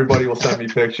 Like, everybody will send me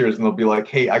pictures and they'll be like,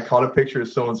 hey, I caught a picture of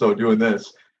so-and-so doing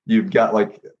this. You've got,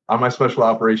 like, on my special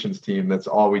operations team, that's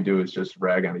all we do is just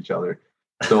rag on each other.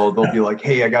 So they'll be like,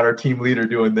 hey, I got our team leader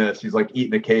doing this. He's like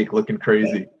eating a cake, looking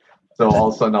crazy. So all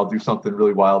of a sudden I'll do something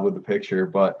really wild with the picture.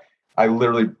 But I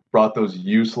literally brought those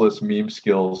useless meme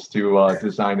skills to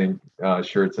designing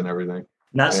shirts and everything.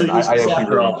 Not so useless. I actually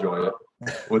really enjoy it.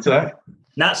 What's that?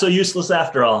 Not so useless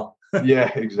after all. Yeah,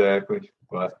 exactly.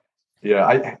 But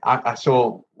yeah, I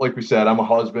so like we said, I'm a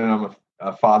husband. I'm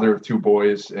a father of 2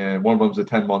 boys, and one of them's a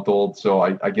 10-month-old. So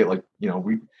I get, like,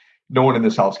 no one in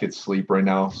this house gets sleep right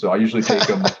now. So I usually take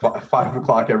them 5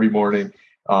 o'clock every morning.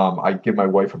 I give my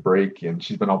wife a break, and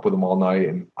she's been up with him all night,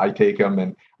 and I take him,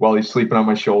 and while he's sleeping on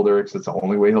my shoulder, because it's the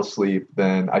only way he'll sleep,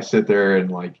 then I sit there and,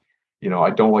 like, I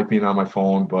don't like being on my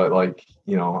phone, but, like,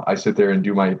 I sit there and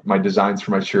do my designs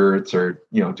for my shirts, or,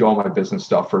 do all my business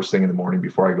stuff first thing in the morning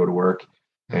before I go to work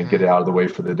and get it out of the way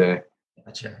for the day.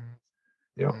 Gotcha.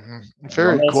 Yeah.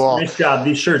 Very cool. Nice job.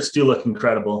 These shirts do look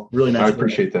incredible. Really nice. I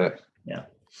appreciate that. Yeah.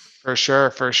 For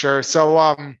sure. So,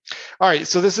 all right.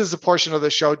 So this is a portion of the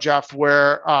show, Jeff,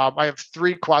 where I have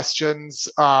 3 questions.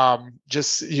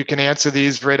 Just, you can answer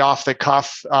these right off the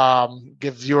cuff.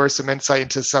 Give viewers some insight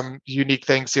into some unique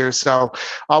things here. So,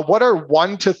 what are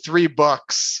 1 to 3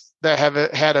 books that have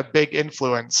had a big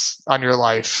influence on your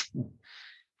life?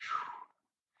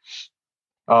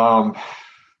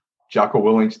 Jocko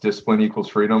Willink's Discipline Equals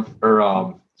Freedom,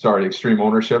 or Extreme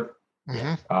Ownership.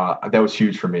 That was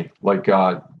huge for me. Like,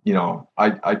 I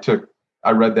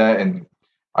read that and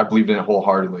I believed in it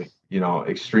wholeheartedly.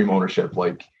 Extreme ownership.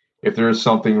 Like, if there is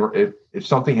something, if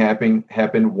something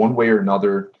happened one way or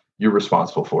another, you're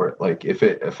responsible for it. Like, if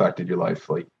it affected your life,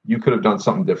 like, you could have done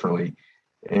something differently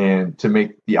and to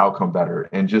make the outcome better.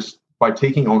 And just by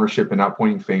taking ownership and not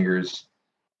pointing fingers,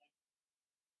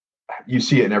 you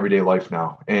see it in everyday life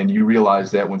now. And you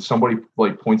realize that when somebody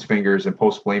like points fingers and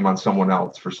posts blame on someone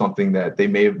else for something that they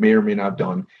may or may not have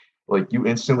done, like, you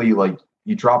instantly, like,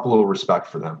 you drop a little respect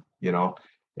for them,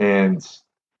 and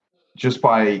just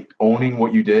by owning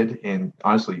what you did. And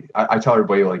honestly, I tell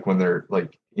everybody, like, when they're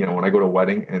like, when I go to a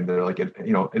wedding and they're like,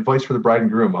 advice for the bride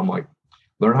and groom, I'm like,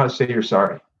 learn how to say you're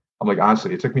sorry. I'm like,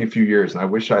 honestly, it took me a few years and I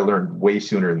wish I learned way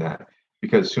sooner than that,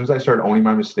 because as soon as I started owning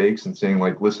my mistakes and saying,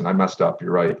 like, listen, I messed up,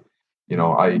 you're right.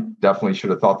 I definitely should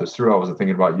have thought this through. I wasn't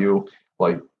thinking about you.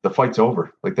 Like, the fight's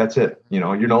over. Like, that's it.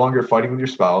 You're no longer fighting with your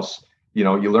spouse. You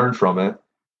learn from it.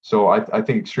 So I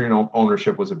think extreme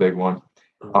ownership was a big one.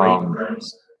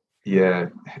 Yeah.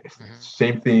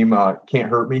 Same theme. Can't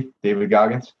Hurt Me, David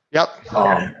Goggins. Yep.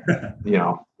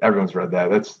 Everyone's read that.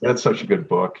 That's such a good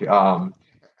book.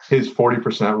 His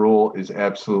 40% rule is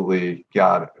absolutely,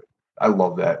 God, I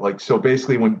love that. Like, so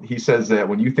basically when he says that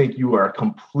when you think you are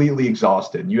completely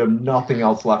exhausted and you have nothing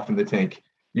else left in the tank,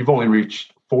 you've only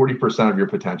reached 40% of your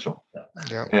potential.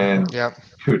 Yeah. And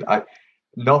dude,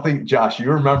 Josh,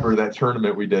 you remember that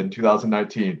tournament we did in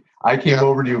 2019? I came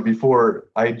over to you before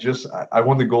I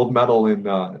won the gold medal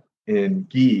in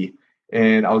gi,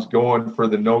 and I was going for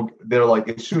they're like,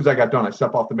 as soon as I got done, I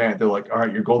step off the mat. They're like, all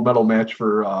right, your gold medal match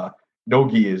for no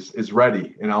gi is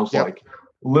ready. And I was like,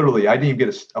 literally, I didn't even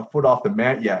get a foot off the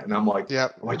mat yet. And I'm like,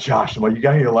 Josh, I'm like, you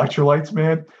got any electrolytes,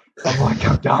 man? I'm like,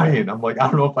 I'm dying. I'm like, I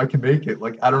don't know if I can make it.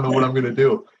 Like, I don't know what I'm going to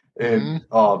do. And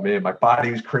oh man, my body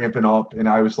was cramping up. And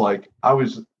I was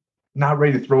not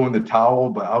ready to throw in the towel,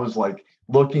 but I was like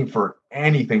looking for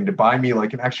anything to buy me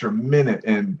like an extra minute.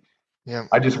 And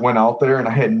I just went out there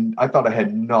and I thought I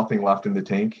had nothing left in the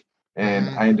tank. And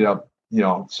I ended up,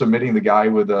 submitting the guy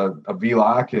with a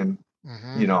V-lock, and,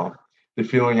 the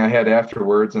feeling I had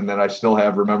afterwards, and that I still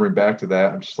have remembering back to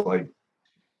that, I'm just like,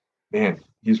 man,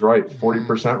 he's right.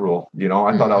 40% rule.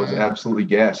 I thought I was absolutely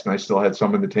gassed and I still had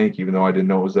some in the tank, even though I didn't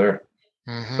know it was there.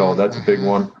 So that's a big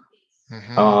one.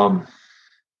 God,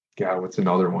 what's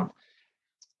another one?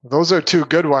 Those are two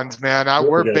good ones, man.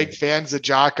 We're big fans of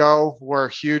Jocko. We're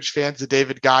huge fans of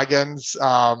David Goggins.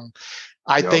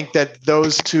 I think that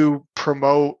those two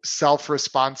promote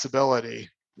self-responsibility.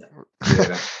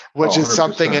 Which is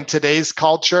something in today's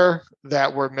culture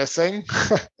that we're missing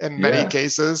in many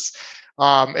cases.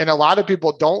 And a lot of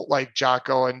people don't like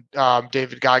Jocko and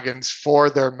David Goggins for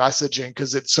their messaging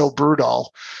because it's so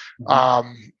brutal.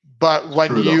 But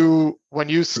when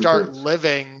you start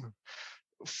living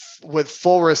with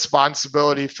full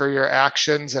responsibility for your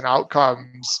actions and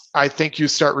outcomes, I think you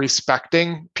start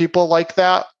respecting people like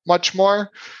that much more.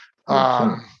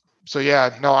 So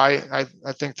I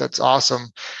think that's awesome.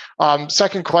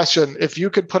 Second question, if you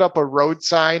could put up a road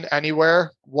sign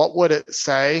anywhere, what would it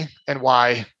say and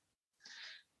why?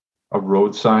 A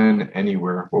road sign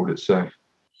anywhere, what would it say?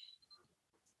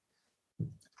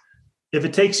 If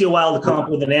it takes you a while to come up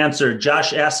with an answer,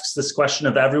 Josh asks this question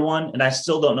of everyone, and I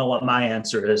still don't know what my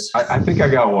answer is. I think I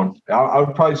got one. I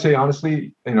would probably say,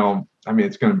 honestly,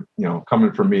 it's going to,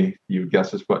 coming from me, you would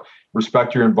guess this, but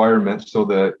respect your environment so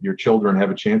that your children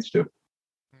have a chance to,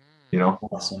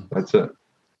 Awesome. That's it.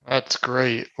 That's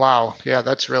great. Wow. Yeah,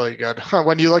 that's really good.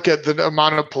 When you look at the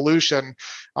amount of pollution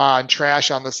and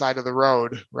trash on the side of the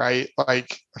road, right?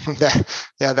 Like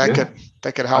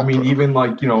that could help. I mean, even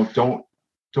like, don't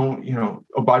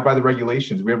abide by the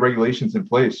regulations. We have regulations in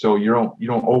place. So you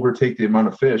don't overtake the amount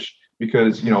of fish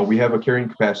because, we have a carrying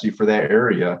capacity for that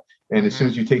area. And as soon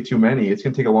as you take too many, it's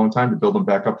going to take a long time to build them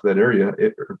back up to that area,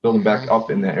 or build them back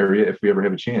up in that area if we ever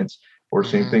have a chance. Or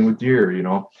same thing with deer,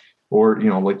 or,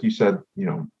 like you said,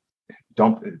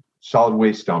 dump solid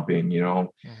waste dumping,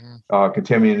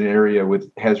 contaminated area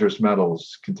with hazardous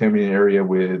metals, contaminated area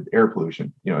with air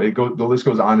pollution. The list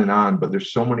goes on and on, but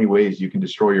there's so many ways you can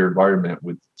destroy your environment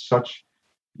with such,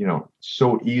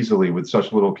 so easily with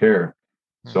such little care.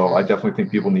 So I definitely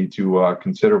think people need to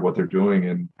consider what they're doing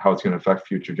and how it's going to affect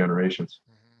future generations.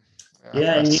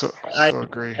 Yeah, I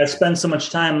agree. I spend so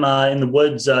much time in the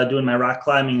woods doing my rock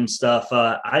climbing and stuff.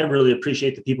 I really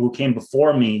appreciate the people who came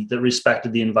before me that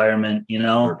respected the environment.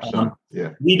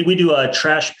 We do a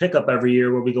trash pickup every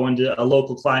year where we go into a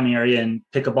local climbing area and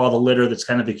pick up all the litter that's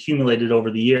kind of accumulated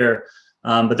over the year.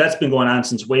 But that's been going on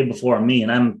since way before me.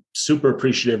 And I'm super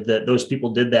appreciative that those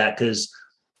people did that because,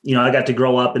 I got to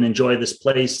grow up and enjoy this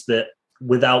place that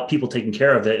without people taking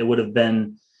care of it, it would have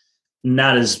been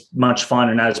not as much fun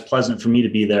or not as pleasant for me to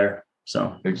be there.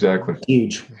 So exactly.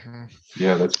 Huge. Mm-hmm.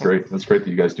 Yeah, that's great. That's great that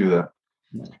you guys do that.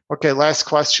 Okay, last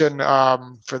question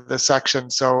for this section.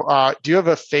 So do you have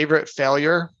a favorite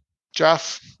failure,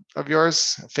 Jeff, of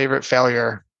yours? A favorite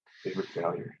failure? Favorite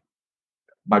failure.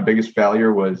 My biggest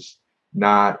failure was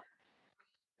not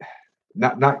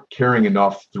caring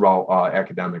enough throughout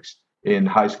academics in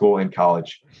high school and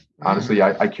college. Honestly,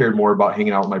 I cared more about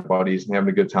hanging out with my buddies and having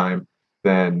a good time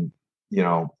than,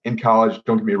 in college.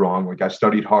 Don't get me wrong. Like, I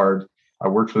studied hard. I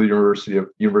worked for the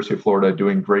University of Florida,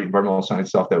 doing great environmental science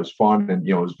stuff that was fun and,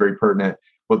 it was very pertinent.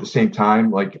 But at the same time,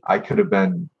 like, I could have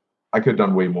done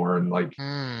way more and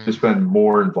just been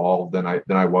more involved than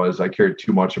I was. I cared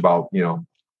too much about,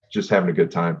 just having a good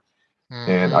time.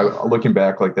 And looking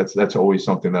back, like that's always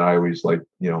something that I always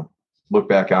look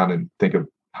back on and think of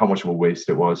how much of a waste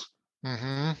it was.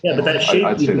 Yeah, but that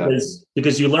shaped you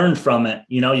because you learned from it.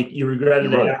 You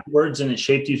regretted it afterwards, and it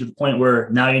shaped you to the point where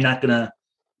now you're not going to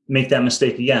make that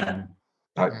mistake again.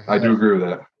 I do agree with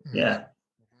that. Yeah.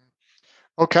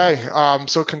 Okay.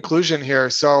 So conclusion here.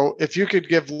 So if you could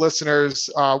give listeners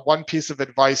one piece of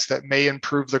advice that may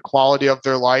improve the quality of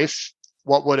their life,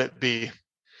 what would it be?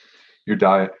 Your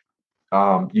diet.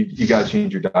 You got to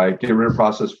change your diet. Get rid of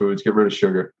processed foods. Get rid of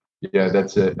sugar. Yeah,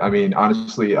 that's it. I mean,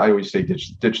 honestly, I always say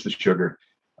ditch the sugar.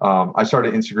 I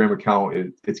started an Instagram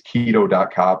account. It's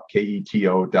keto.cop,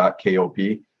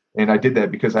 keto.kop. And I did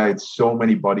that because I had so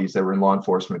many buddies that were in law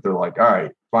enforcement. They're like, all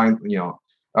right, fine. All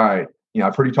right.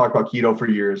 I've heard you talk about keto for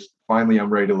years. Finally, I'm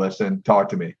ready to listen. Talk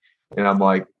to me. And I'm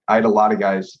like, I had a lot of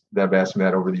guys that have asked me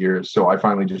that over the years. So I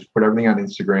finally just put everything on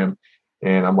Instagram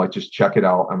and I'm like, just check it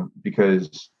out.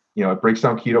 Because, it breaks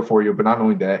down keto for you. But not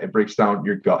only that, it breaks down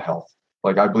your gut health.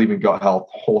 Like, I believe in gut health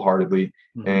wholeheartedly.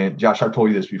 And Josh, I've told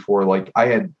you this before. Like, I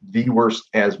had the worst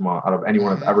asthma out of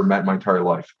anyone I've ever met in my entire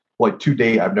life. Like, to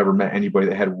date, I've never met anybody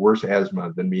that had worse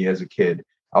asthma than me as a kid.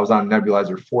 I was on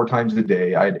nebulizer 4 times a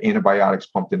day. I had antibiotics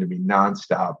pumped into me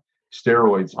nonstop,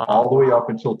 steroids all the way up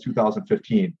until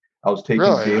 2015. I was taking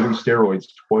daily steroids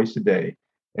twice a day.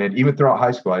 And even throughout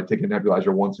high school, I'd take a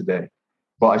nebulizer once a day.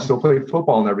 But I still played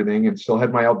football and everything and still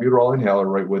had my albuterol inhaler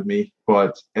right with me.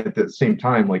 But at the same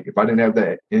time, like, if I didn't have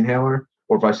that inhaler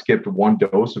or if I skipped one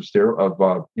dose of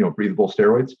breathable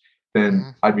steroids,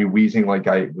 then I'd be wheezing like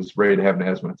I was ready to have an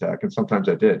asthma attack. And sometimes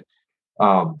I did.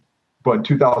 But in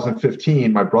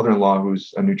 2015, my brother-in-law,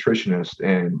 who's a nutritionist,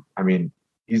 and I mean,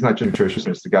 he's not just a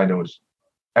nutritionist, the guy knows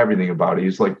everything about it.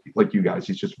 He's like you guys,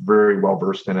 he's just very well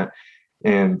versed in it.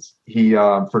 And he,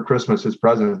 for Christmas, his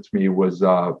present to me was,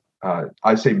 I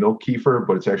say milk kefir,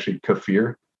 but it's actually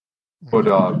kefir.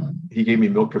 But he gave me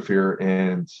milk kefir,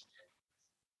 and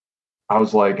I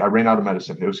was like, I ran out of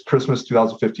medicine. It was Christmas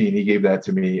 2015. He gave that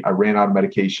to me. I ran out of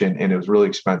medication, and it was really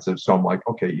expensive. So I'm like,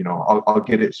 okay, I'll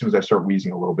get it as soon as I start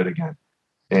wheezing a little bit again.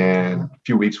 And a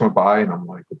few weeks went by, and I'm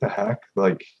like, what the heck?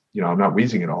 Like, I'm not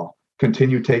wheezing at all.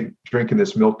 Continue drinking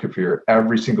this milk kefir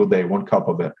every single day, 1 cup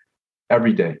of it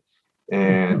every day.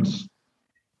 And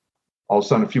all of a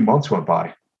sudden, a few months went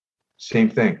by. Same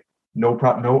thing.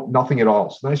 Nothing at all.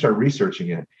 So then I started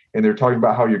researching it, and they're talking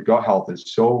about how your gut health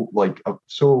is so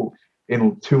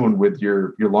in tune with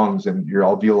your lungs and your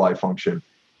alveoli function.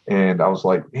 And I was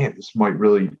like, man, this might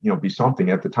really, be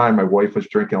something. At the time, my wife was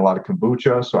drinking a lot of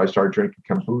kombucha. So I started drinking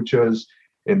kombuchas.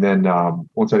 And then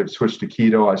once I switched to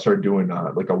keto, I started doing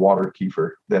like a water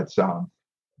kefir that's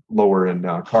lower in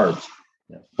carbs.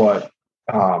 Yeah. But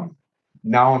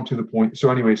now I'm to the point. So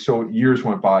anyway, so years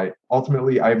went by.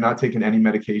 Ultimately, I have not taken any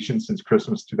medication since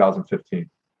Christmas 2015.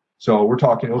 So we're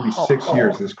talking, it'll be 6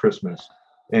 years this Christmas.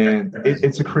 And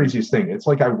it's the craziest thing. It's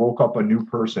like I woke up a new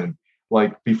person.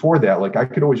 Like, before that, like, I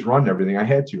could always run everything I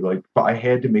had to, but I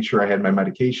had to make sure I had my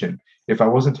medication. If I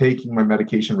wasn't taking my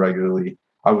medication regularly,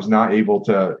 I was not able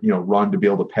to, run to be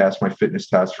able to pass my fitness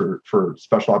test for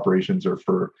special operations or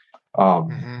for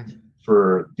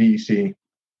DEC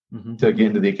to get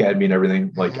into the academy and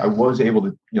everything. Like, I was able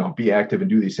to, be active and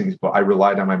do these things, but I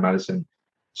relied on my medicine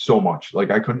so much.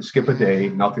 Like, I couldn't skip a day,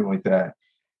 nothing like that.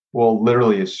 Well,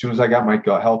 literally, as soon as I got my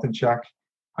gut health in check,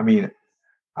 I mean,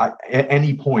 at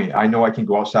any point, I know I can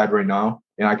go outside right now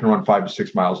and I can run 5 to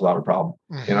 6 miles without a problem.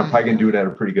 And I'm probably going to do it at a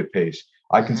pretty good pace.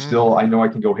 I can I know I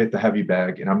can go hit the heavy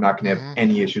bag and I'm not going to have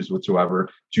any issues whatsoever.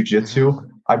 Jiu-jitsu,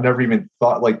 I've never even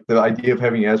thought, like, the idea of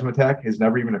having an asthma attack has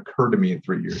never even occurred to me in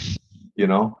 3 years,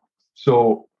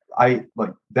 So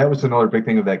that was another big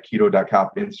thing of that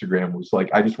keto.cop Instagram was like,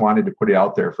 I just wanted to put it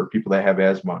out there for people that have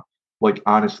asthma. Like,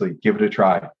 honestly, give it a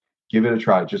try. give it a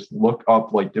try. Just look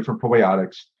up like different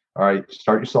probiotics. All right.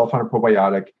 Start yourself on a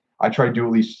probiotic. I try to do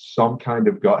at least some kind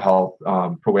of gut health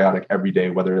probiotic every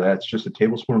day, whether that's just a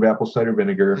tablespoon of apple cider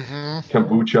vinegar,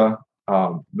 kombucha,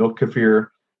 milk kefir,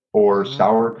 or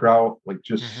sauerkraut, like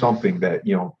just something that,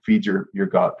 feeds your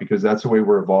gut, because that's the way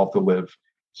we're evolved to live.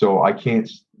 So I can't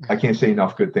say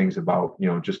enough good things about,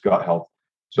 just gut health.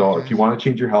 So if you want to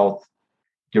change your health,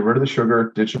 get rid of the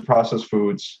sugar, ditch the processed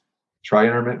foods, try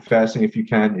intermittent fasting if you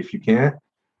can. If you can't,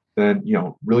 then,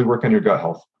 really work on your gut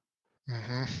health.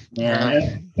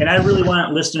 Yeah. And I really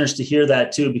want listeners to hear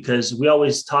that too, because we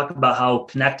always talk about how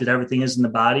connected everything is in the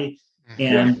body.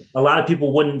 And a lot of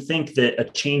people wouldn't think that a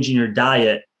change in your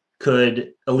diet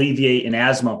could alleviate an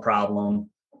asthma problem,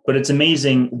 but it's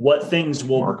amazing what things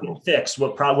will fix,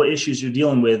 what issues you're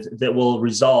dealing with that will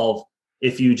resolve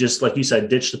if you just, like you said,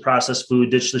 ditch the processed food,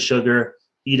 ditch the sugar,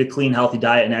 eat a clean, healthy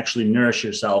diet, and actually nourish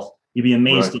yourself. You'd be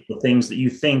amazed at the things that you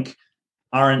think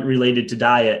aren't related to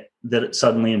diet that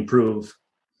suddenly improve.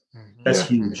 That's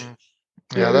huge.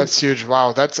 Yeah, that's huge.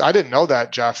 Wow. I didn't know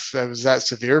that, Jeff. That was that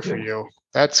severe for you.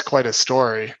 That's quite a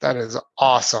story. That is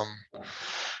awesome.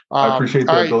 I appreciate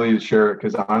the ability to share it,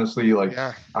 because honestly,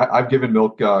 I've given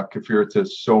milk kefir to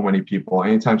so many people.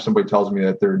 Anytime somebody tells me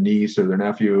that their niece or their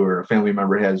nephew or a family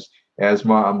member has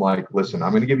asthma, I'm like, listen,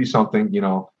 I'm going to give you something, you're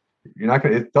not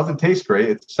going to, it doesn't taste great.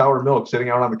 It's sour milk sitting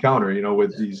out on the counter,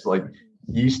 with these like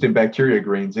yeast and bacteria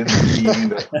grains in there, eating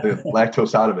the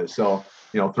lactose out of it. So,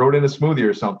 throw it in a smoothie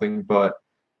or something, but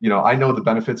I know the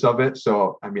benefits of it.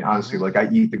 So, I mean, honestly, like I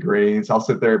eat the grains. I'll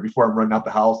sit there before I'm running out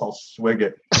the house. I'll swig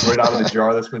it right out of the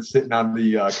jar that's been sitting on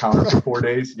the counter for 4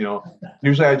 days.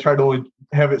 Usually I try to only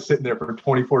have it sitting there for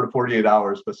 24 to 48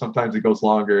 hours, but sometimes it goes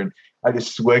longer, and I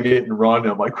just swig it and run.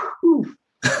 And I'm like, whew,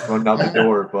 running out the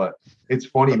door. But it's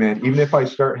funny, man. Even if I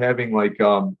start having like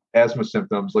asthma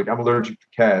symptoms, like I'm allergic to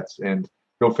cats, and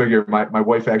go figure, my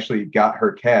wife actually got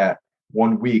her cat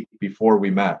 1 week before we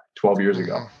met 12 years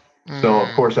ago. So, of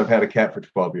course, I've had a cat for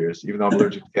 12 years, even though I'm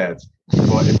allergic to cats.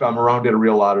 But if I'm around it a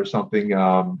real lot or something,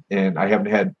 and I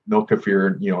haven't had milk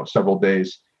kefir in, several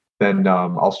days, then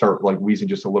I'll start like wheezing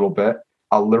just a little bit.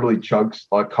 I'll literally chug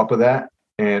a cup of that,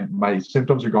 and my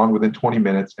symptoms are gone within 20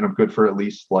 minutes, and I'm good for at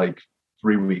least like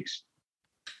 3 weeks.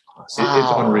 It's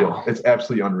unreal. It's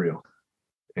absolutely unreal.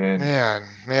 And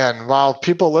man, wow.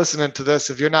 People listening to this,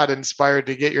 if you're not inspired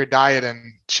to get your diet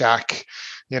in check,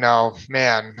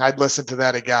 man, I'd listen to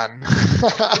that again.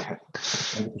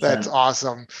 That's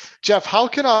awesome. Jeff, how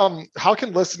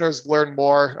can listeners learn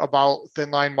more about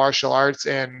Thin Line Martial Arts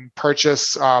and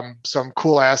purchase some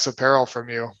cool ass apparel from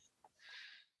you?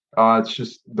 It's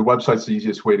just the website's the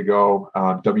easiest way to go.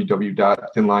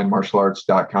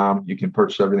 www.thinlinemartialarts.com. You can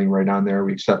purchase everything right on there.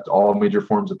 We accept all major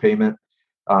forms of payment.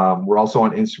 We're also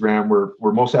on Instagram.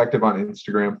 We're most active on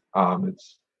Instagram.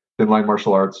 It's Thin Line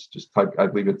Martial Arts. Just type, I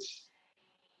believe it's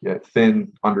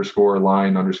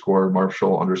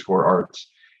thin_line_martial_arts.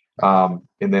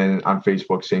 And then on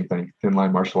Facebook, same thing, Thin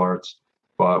Line Martial Arts.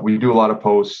 But we do a lot of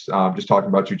posts just talking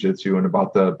about jiu-jitsu and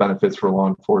about the benefits for law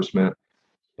enforcement.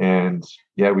 And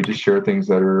we just share things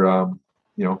that are,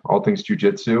 all things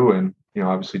jiu-jitsu, and,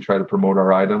 obviously try to promote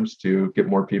our items to get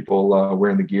more people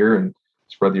wearing the gear and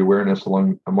spread the awareness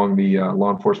among the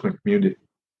law enforcement community.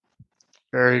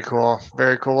 Very cool.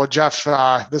 Very cool. Well, Jeff,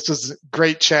 this was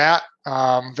great chat.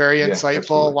 Very insightful,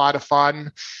 absolutely. A lot of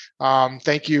fun.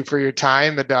 Thank you for your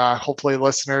time, and hopefully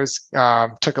listeners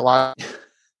took a lot.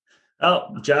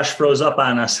 Oh, Josh froze up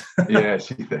on us. Yeah, I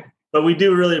see that. But we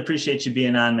do really appreciate you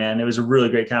being on, man. It was a really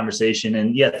great conversation.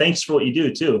 And thanks for what you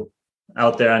do too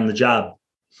out there on the job.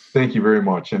 Thank you very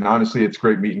much. And honestly, it's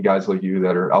great meeting guys like you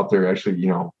that are out there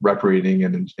actually, recreating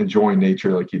and enjoying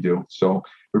nature like you do. So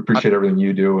we appreciate everything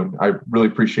you do. And I really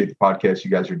appreciate the podcast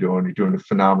you guys are doing. You're doing a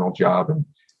phenomenal job and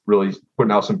really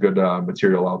putting out some good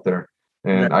material out there.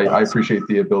 And I appreciate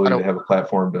the ability to have a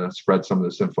platform to spread some of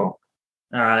this info.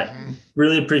 All right.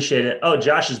 Really appreciate it. Oh,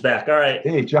 Josh is back. All right.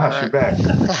 Hey, Josh, you're back.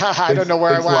 I don't know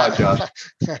where I went. Thanks a lot,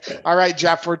 Josh. All right,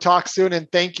 Jeff, we'll talk soon,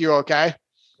 and thank you. Okay.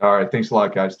 All right. Thanks a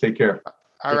lot, guys. Take care.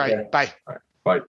 All right. Bye. All right.